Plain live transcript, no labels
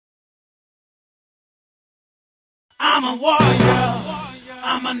I'm a warrior.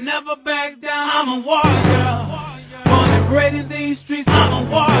 I'ma never back down. I'm a warrior. Born and bred in these streets. I'm a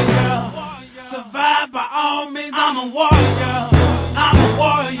warrior. Survive by all means. I'm a warrior. I'm a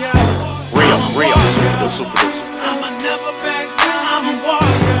warrior. Real, super. I'ma never back down. I'm a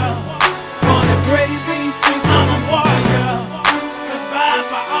warrior. Born and bred in these streets. I'm a warrior. Survive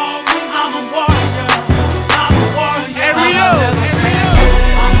by all means. I'm a warrior. I'm a warrior. Hey, Rio.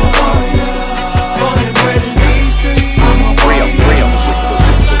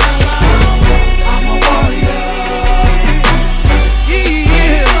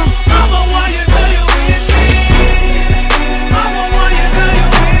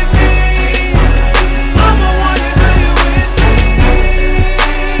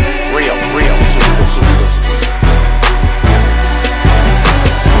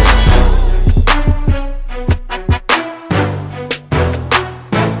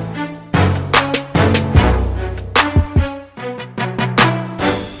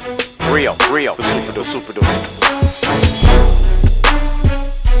 Real, the super.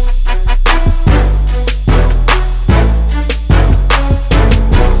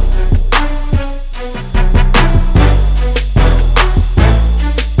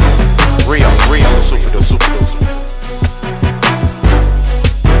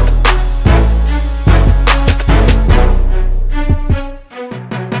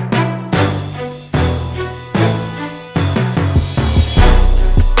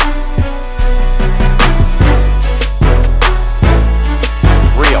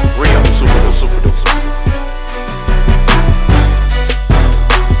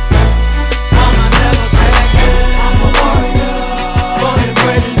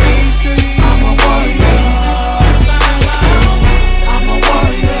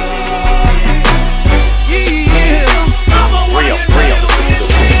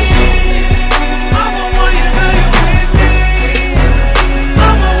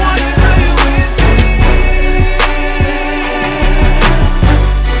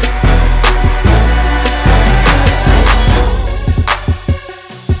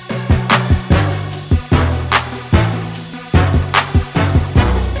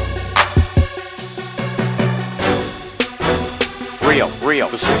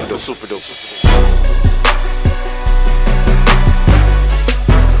 Real, the super.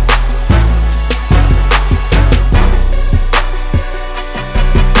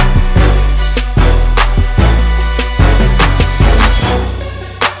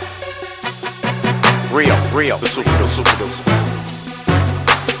 Real, the super.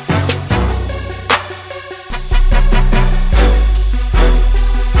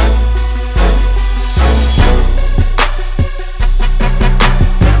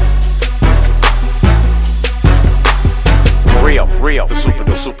 Real,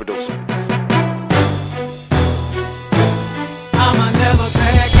 the super.